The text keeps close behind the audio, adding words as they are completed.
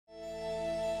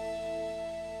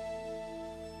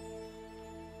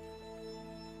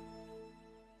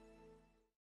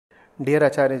Dear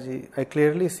Acharya, I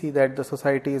clearly see that the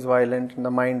society is violent and the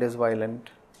mind is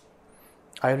violent.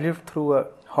 I lived through a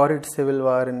horrid civil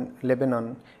war in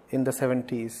Lebanon in the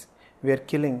 70s, where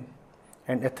killing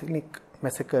and ethnic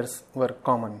massacres were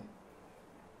common.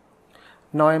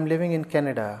 Now I am living in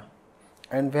Canada,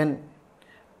 and when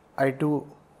I do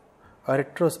a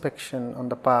retrospection on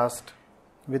the past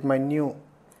with my new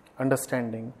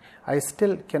understanding, I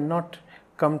still cannot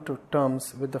come to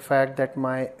terms with the fact that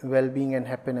my well-being and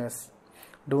happiness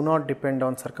do not depend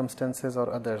on circumstances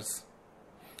or others.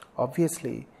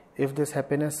 Obviously, if this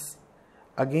happiness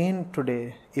again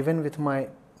today, even with my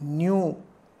new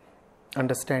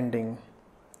understanding,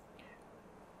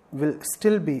 will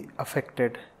still be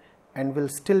affected and will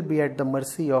still be at the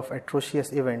mercy of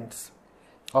atrocious events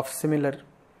of similar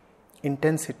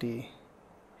intensity,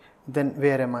 then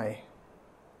where am I?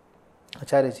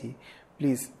 Acharya ji,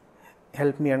 please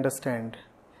help me understand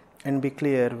and be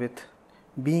clear with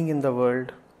being in the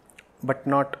world but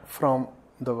not from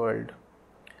the world.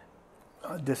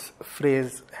 This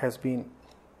phrase has been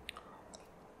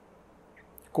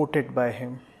quoted by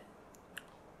him.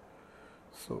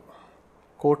 So,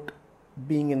 quote,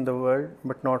 being in the world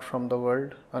but not from the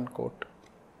world, unquote.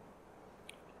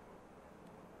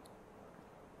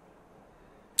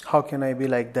 How can I be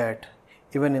like that,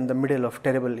 even in the middle of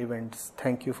terrible events?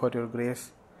 Thank you for your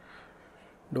grace.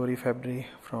 Dory Fabry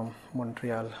from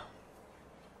Montreal.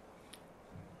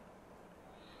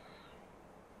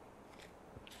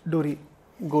 Dory,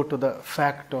 go to the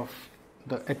fact of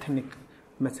the ethnic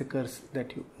massacres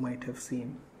that you might have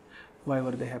seen. Why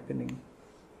were they happening?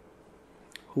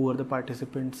 Who were the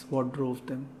participants? What drove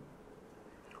them?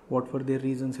 What were their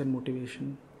reasons and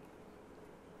motivation?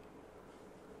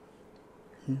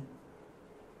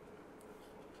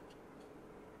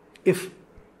 If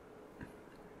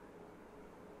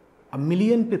a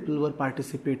million people were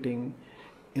participating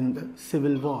in the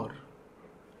civil war,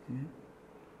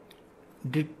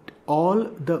 did all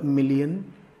the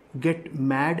million get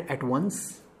mad at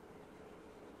once?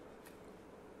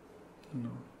 No.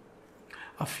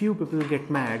 A few people get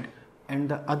mad and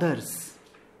the others,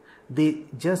 they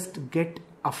just get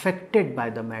affected by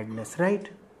the madness, right?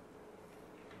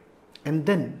 And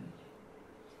then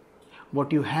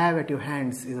what you have at your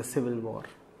hands is a civil war,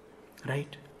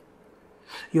 right?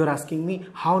 You are asking me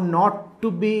how not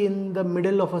to be in the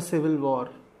middle of a civil war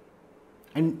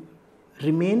and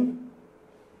remain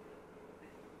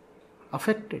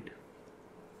affected.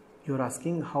 You are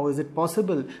asking how is it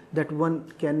possible that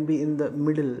one can be in the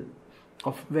middle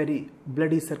of very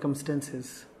bloody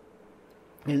circumstances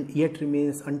and yet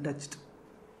remains untouched.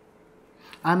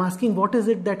 I am asking what is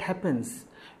it that happens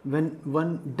when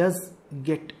one does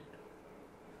get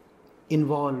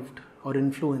involved or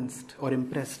influenced or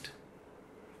impressed.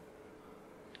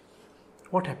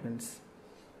 What happens?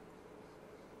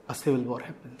 A civil war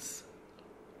happens.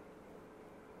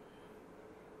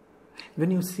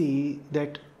 When you see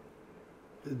that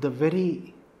the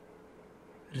very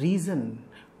reason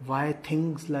why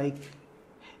things like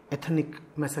ethnic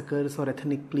massacres or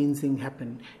ethnic cleansing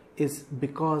happen is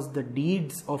because the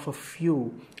deeds of a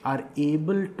few are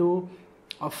able to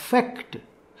affect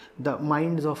the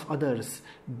minds of others,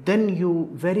 then you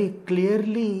very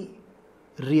clearly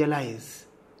realize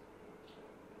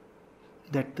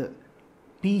that the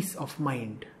peace of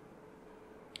mind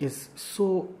is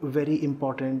so very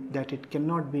important that it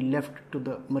cannot be left to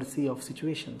the mercy of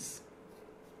situations.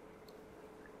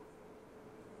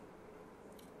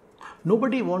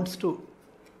 Nobody wants to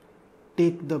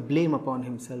take the blame upon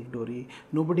himself, Dory.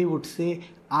 Nobody would say,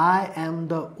 I am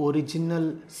the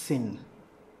original sin.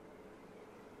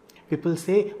 People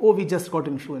say, oh, we just got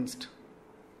influenced.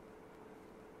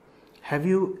 Have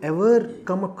you ever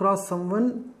come across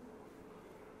someone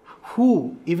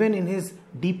who, even in his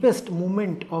deepest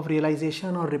moment of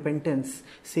realization or repentance,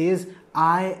 says,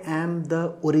 I am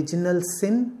the original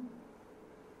sin?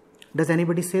 Does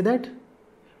anybody say that?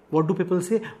 What do people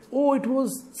say? Oh, it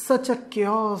was such a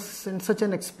chaos and such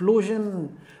an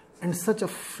explosion and such a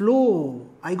flow.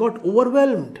 I got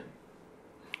overwhelmed.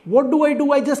 What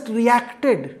do? I just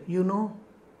reacted,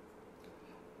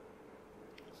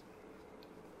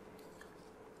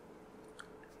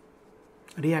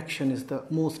 Reaction is the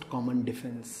most common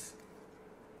defense.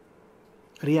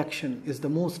 Reaction is the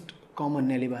most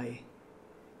common alibi.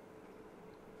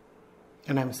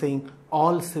 And I'm saying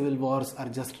all civil wars are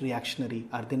just reactionary,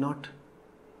 are they not?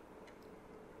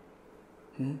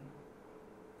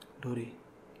 Dory,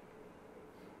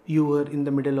 you were in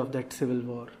the middle of that civil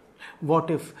war. What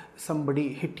if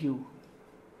somebody hit you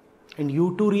and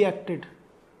you too reacted?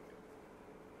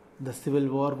 The civil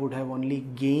war would have only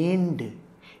gained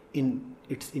in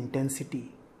its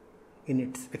intensity. in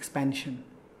its expansion.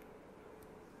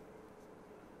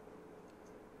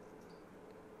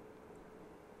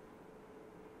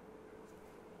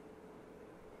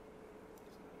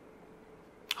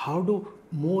 How do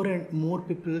more and more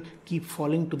people keep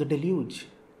falling to the deluge?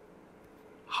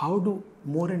 How do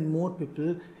more and more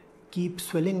people keep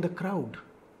swelling the crowd,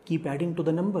 keep adding to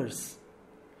the numbers?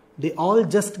 They all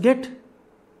just get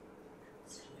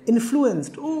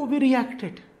influenced. Oh, we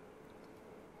reacted.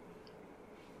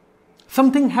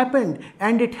 Something happened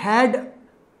and it had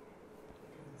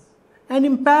an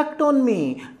impact on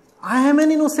me. I am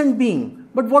an innocent being.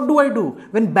 But what do?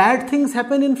 When bad things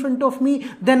happen in front of me,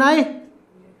 then I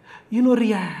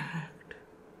react.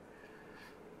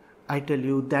 I tell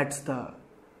you, that's the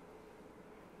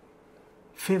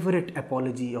favorite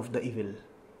apology of the evil.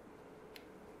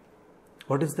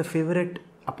 What is the favorite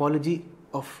apology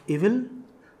of evil?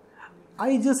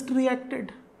 I just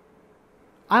reacted.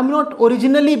 I'm not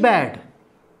originally bad.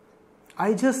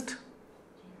 I just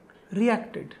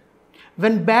reacted.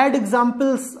 When bad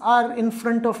examples are in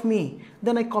front of me,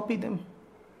 then I copy them.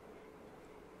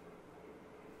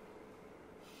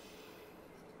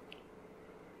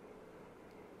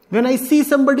 When I see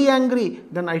somebody angry,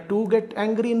 then I too get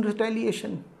angry in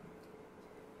retaliation.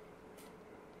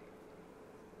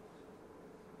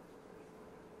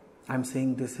 I'm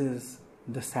saying this is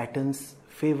the Saturn's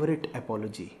favorite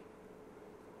apology.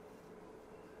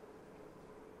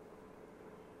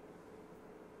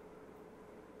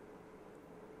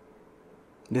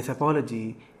 This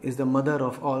apology is the mother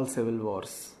of all civil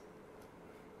wars.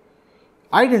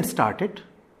 I didn't start it.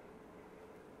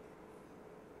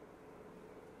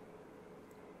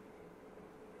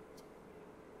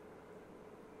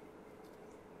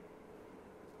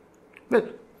 Well,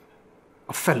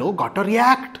 a fellow got to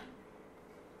react.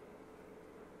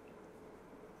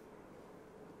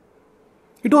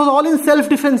 It was all in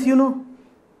self-defense,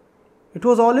 It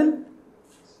was all in.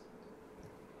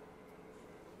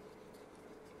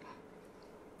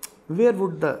 Where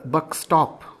would the buck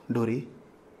stop, Dory?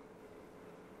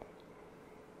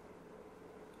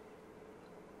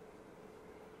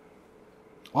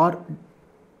 Or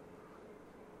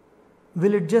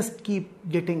will it just keep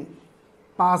getting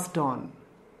passed on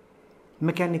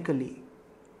mechanically?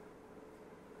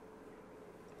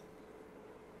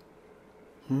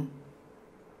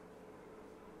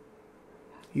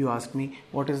 You asked me,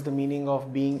 what is the meaning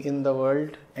of being in the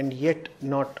world and yet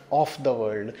not of the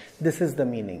world? This is the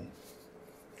meaning.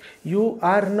 You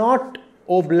are not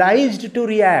obliged to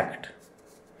react.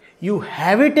 You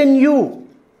have it in you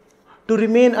to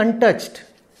remain untouched.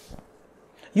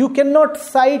 You cannot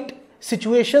cite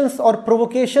situations or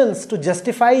provocations to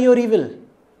justify your evil.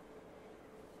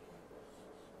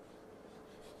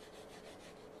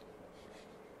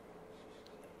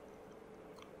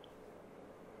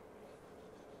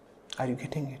 Are you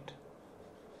getting it?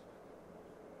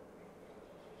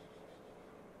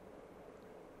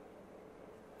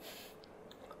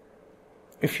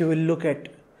 If you will look at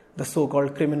the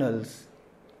so-called criminals,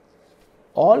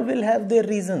 all will have their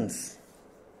reasons.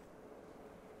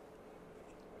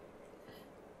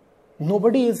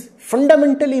 Nobody is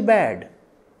fundamentally bad.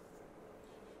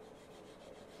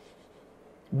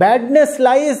 Badness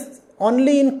lies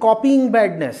only in copying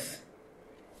badness.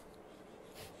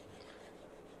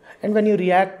 And when you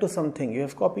react to something, you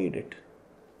have copied it.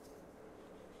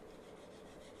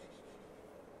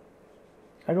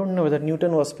 I don't know whether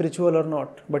Newton was spiritual or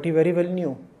not, but he very well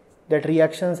knew that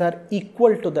reactions are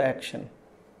equal to the action.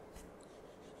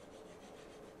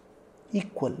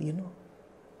 Equal,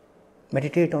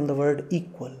 Meditate on the word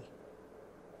equal.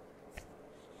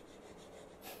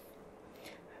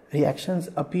 Reactions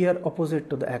appear opposite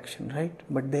to the action, right?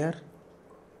 But they are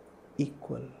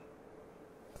equal.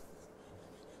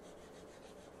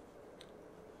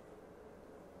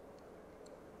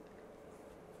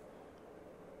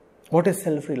 What is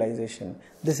self-realization?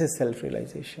 This is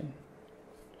self-realization.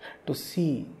 To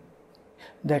see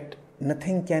that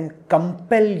nothing can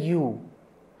compel you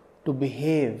to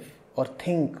behave or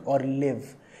think or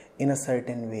live in a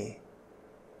certain way.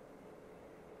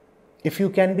 If you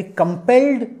can be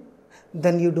compelled,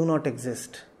 then you do not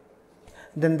exist.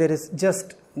 Then there is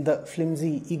just the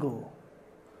flimsy ego.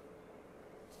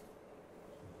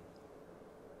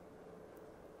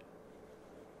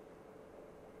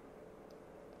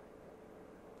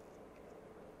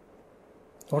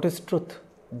 What is truth?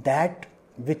 That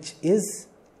which is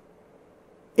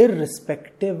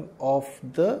irrespective of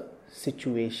the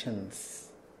situations.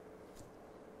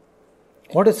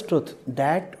 What is truth?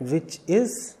 That which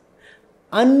is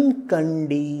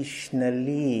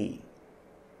unconditionally.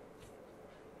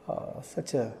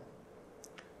 Such a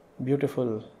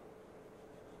beautiful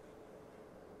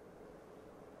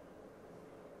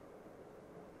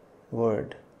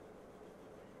word.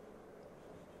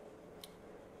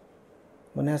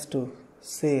 One has to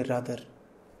say rather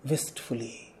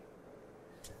wistfully.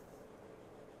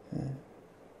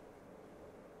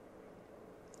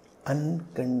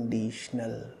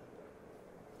 Unconditional.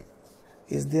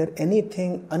 Is there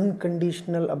anything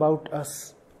unconditional about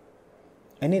us?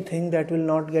 Anything that will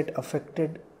not get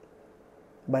affected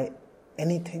by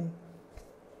anything?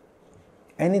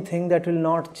 Anything that will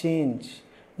not change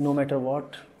no matter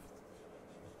what?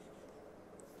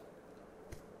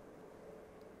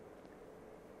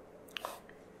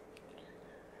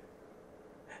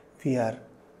 We are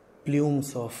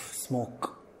plumes of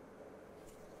smoke.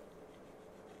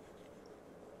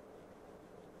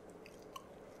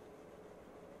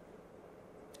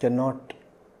 Cannot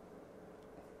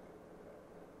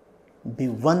be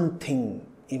one thing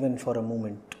even for a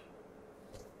moment.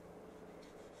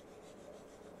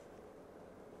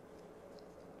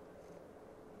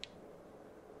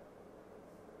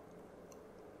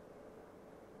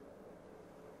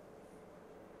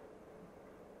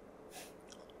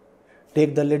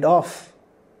 Take the lid off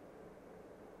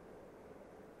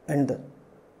and the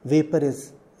vapor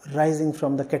is rising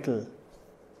from the kettle,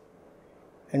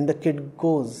 and the kid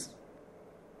goes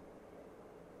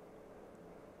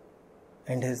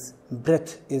and his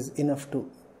breath is enough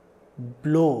to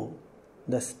blow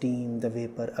the steam, the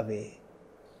vapor away.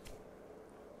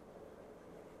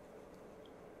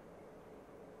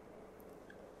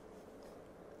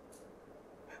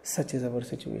 Such is our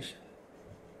situation.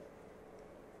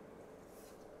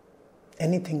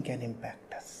 Anything can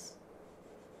impact us.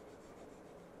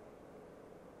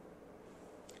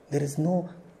 There is no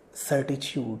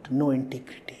certitude, no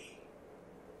integrity.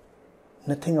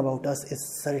 Nothing about us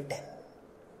is certain.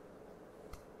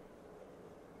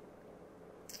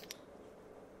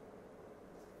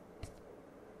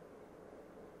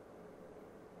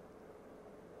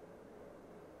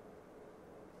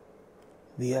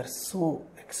 We are so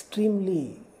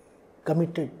extremely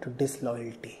committed to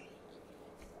disloyalty.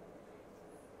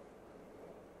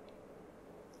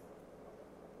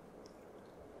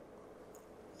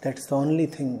 That's the only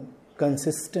thing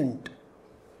consistent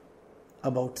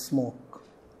about smoke.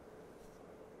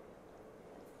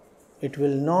 It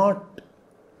will not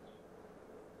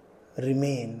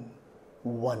remain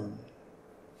one.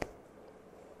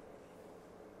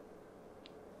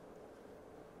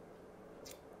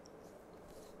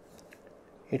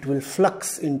 It will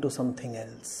flux into something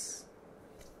else.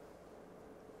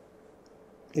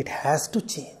 It has to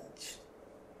change.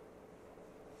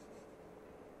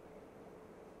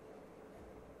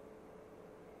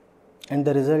 And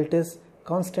the result is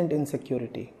constant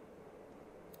insecurity.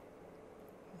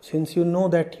 Since you know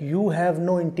that you have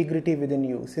no integrity within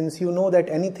you, since you know that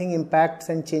anything impacts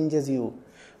and changes you,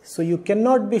 so you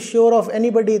cannot be sure of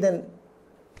anybody then.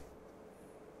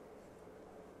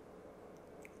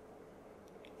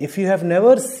 If you have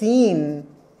never seen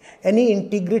any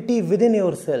integrity within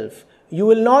yourself, you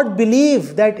will not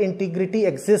believe that integrity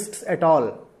exists at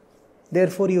all.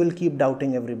 Therefore, you will keep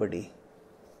doubting everybody.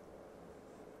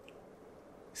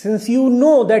 Since you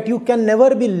know that you can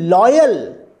never be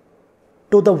loyal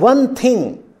to the one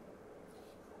thing,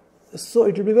 so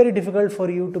it will be very difficult for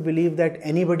you to believe that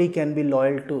anybody can be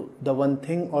loyal to the one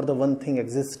thing or the one thing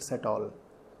exists at all.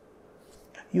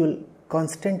 You will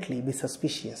constantly be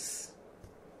suspicious.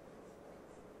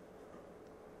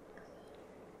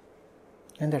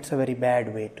 And that's a very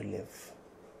bad way to live.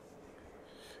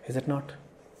 Is it not?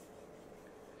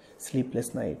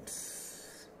 Sleepless nights.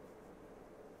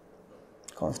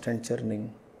 Constant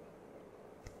churning.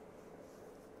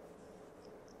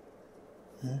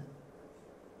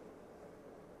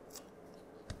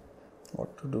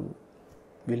 What to do?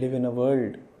 We live in a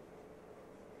world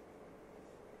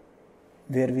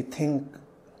where we think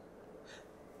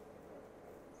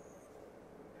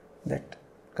that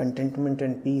contentment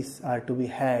and peace are to be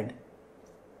had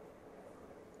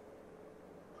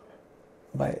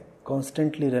by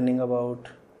constantly running about,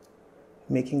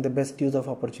 making the best use of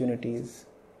opportunities,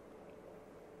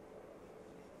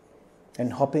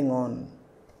 and hopping on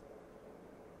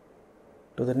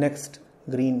to the next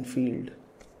green field.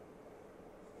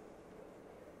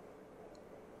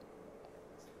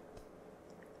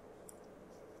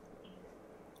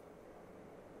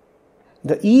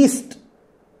 The East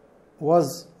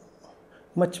was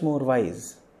much more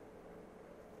wise.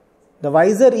 The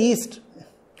wiser East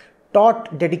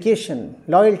taught dedication,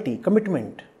 loyalty,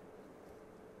 commitment.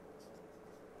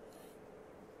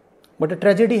 But a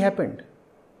tragedy happened.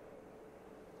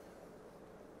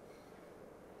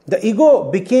 The ego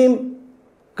became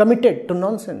committed to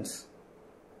nonsense.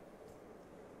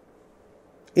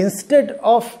 instead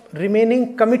of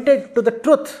remaining committed to the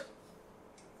truth,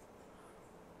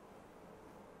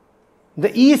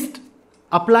 the East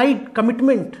applied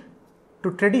commitment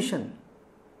to tradition.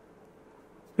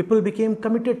 People became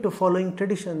committed to following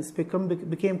traditions,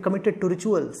 became committed to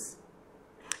rituals.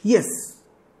 Yes,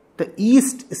 the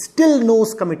East still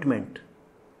knows commitment,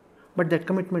 but that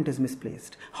commitment is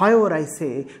misplaced. However, I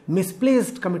say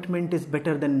misplaced commitment is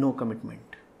better than no commitment.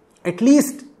 At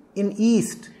least in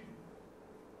East,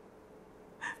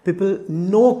 people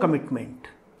know commitment.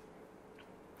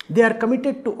 They are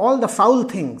committed to all the foul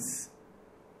things,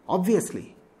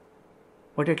 obviously,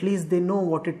 but at least they know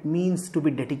what it means to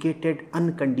be dedicated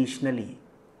unconditionally.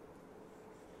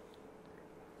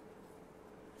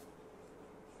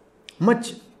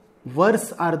 Much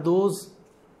worse are those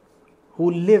who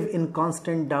live in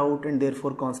constant doubt and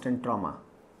therefore constant trauma.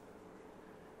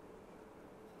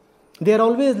 They are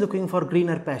always looking for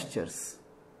greener pastures.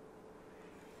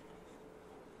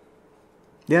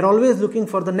 They are always looking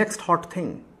for the next hot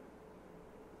thing.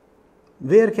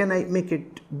 Where can I make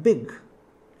it big?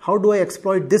 How do I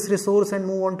exploit this resource and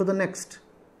move on to the next?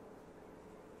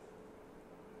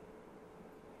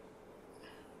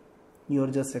 You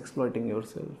are just exploiting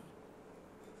yourself.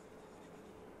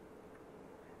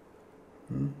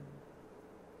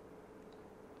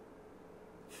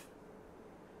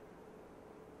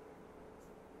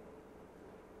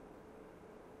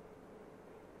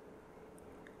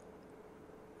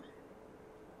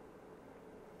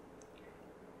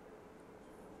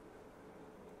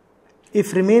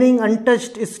 If remaining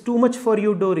untouched is too much for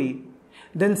you, Dory,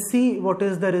 then see what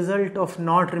is the result of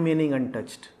not remaining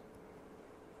untouched.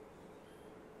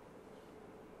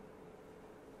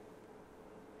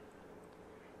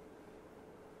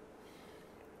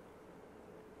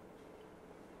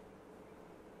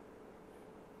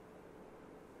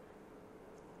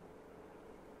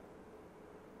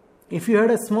 If you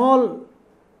had a small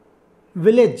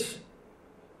village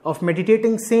of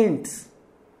meditating saints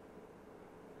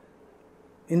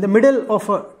in the middle of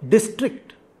a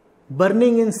district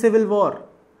burning in civil war,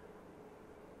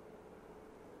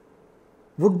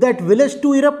 would that village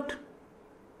too erupt?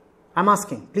 I'm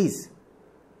asking, please.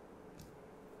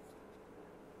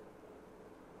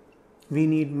 We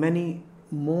need many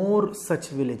more such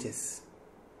villages.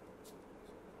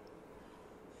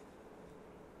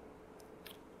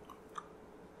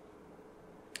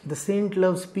 The saint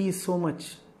loves peace so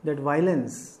much that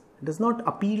violence does not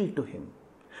appeal to him.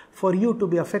 For you to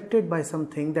be affected by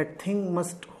something, that thing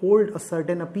must hold a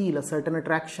certain appeal, a certain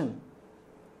attraction.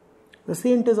 The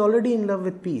saint is already in love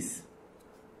with peace.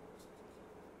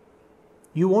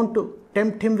 You want to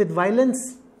tempt him with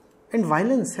violence, and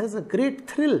violence has a great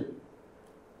thrill.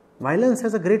 Violence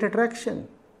has a great attraction.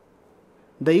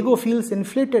 The ego feels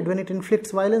inflated when it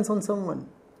inflicts violence on someone.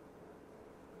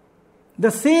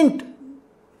 The saint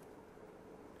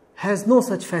has no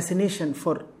such fascination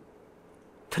for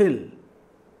thrill.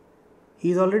 He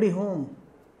is already home,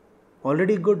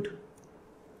 already good.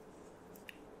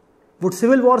 Would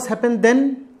civil wars happen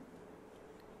then?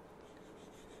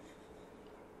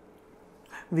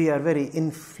 We are very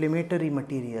inflammatory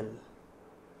material.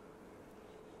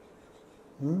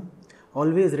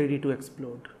 Always ready to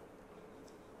explode.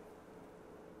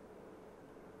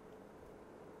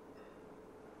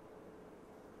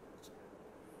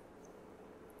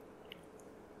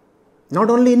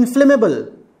 Not only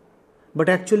inflammable, but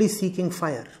actually seeking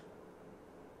fire.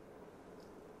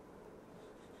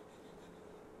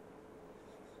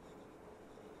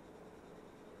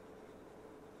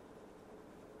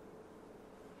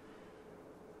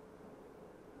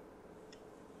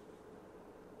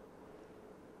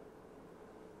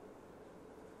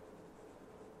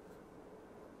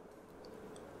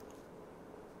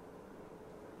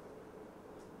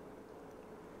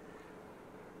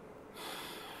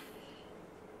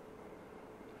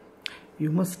 You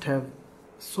must have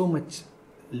so much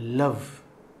love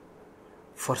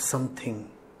for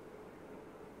something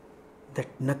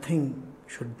that nothing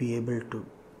should be able to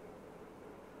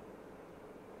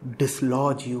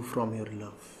dislodge you from your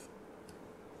love.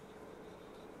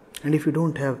 And if you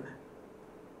don't have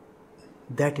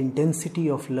that intensity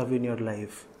of love in your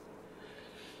life,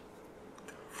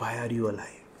 why are you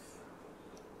alive?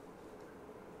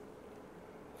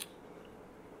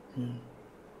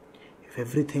 If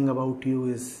everything about you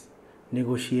is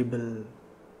negotiable,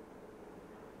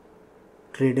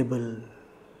 tradable,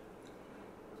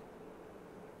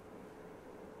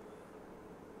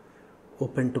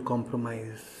 open to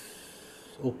compromise,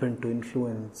 open to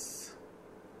influence,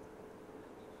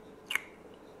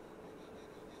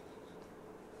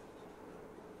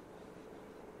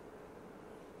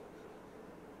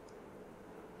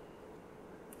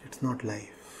 It's not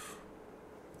life.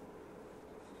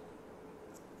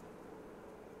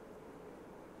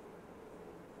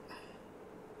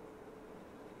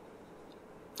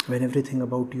 When everything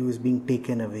about you is being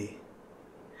taken away,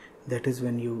 that is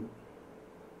when you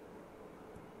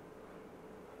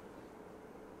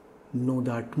know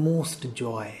the utmost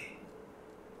joy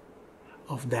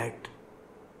of that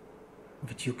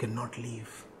which you cannot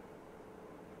leave,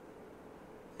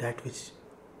 that which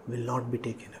will not be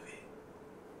taken away.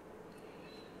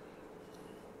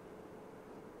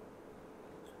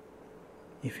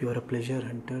 If you are a pleasure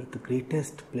hunter, the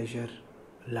greatest pleasure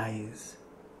lies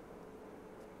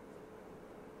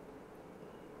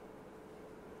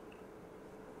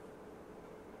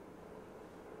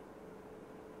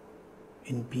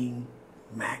in being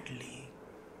madly,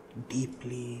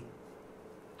 deeply,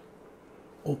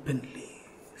 openly,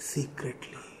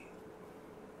 secretly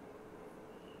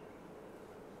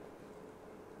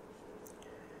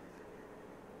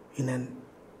in an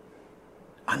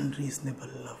unreasonable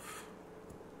love.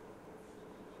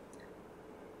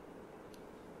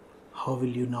 How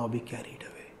will you now be carried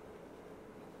away?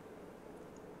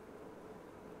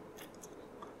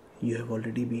 You have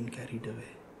already been carried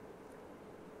away.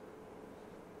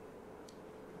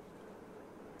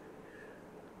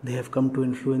 They have come to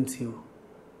influence you.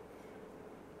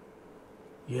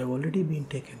 You have already been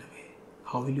taken away.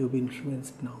 How will you be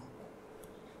influenced now?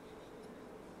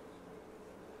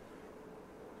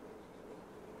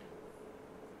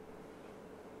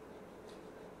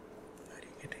 Are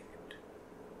you getting it?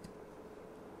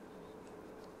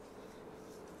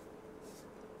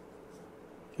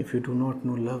 If you do not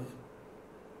know love,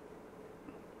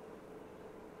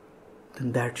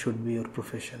 then that should be your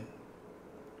profession.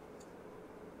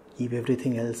 Keep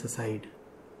everything else aside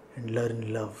and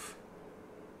learn love.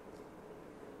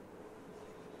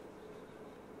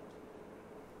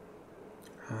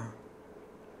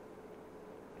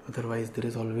 Otherwise, there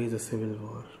is always a civil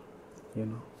war,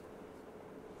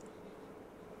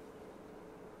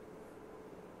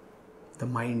 The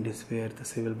mind is where the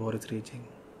civil war is raging.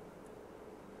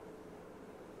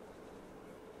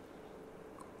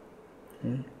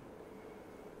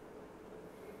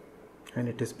 And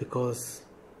it is because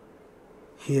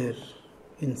here,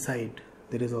 inside,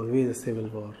 there is always a civil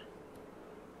war.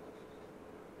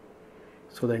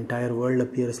 So the entire world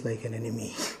appears like an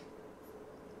enemy.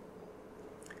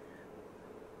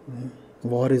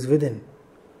 War is within,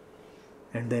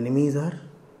 and the enemies are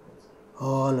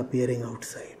all appearing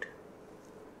outside.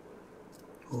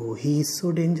 Oh, he is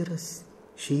so dangerous,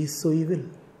 she is so evil.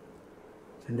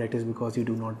 And that is because you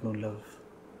do not know love.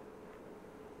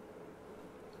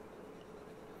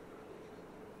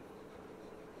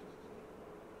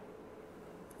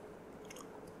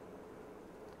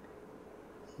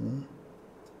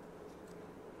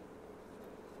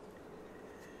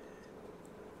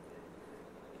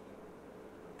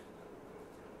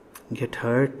 Get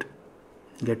hurt,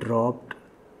 get robbed,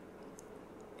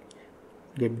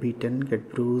 get beaten, get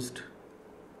bruised.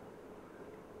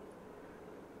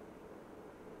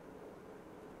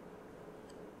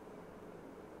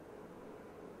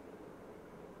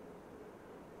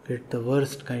 Get the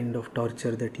worst kind of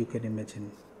torture that you can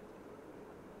imagine.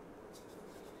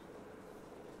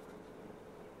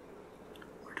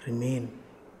 But remain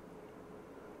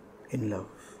in love.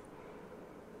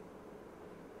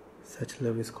 Such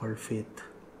love is called faith.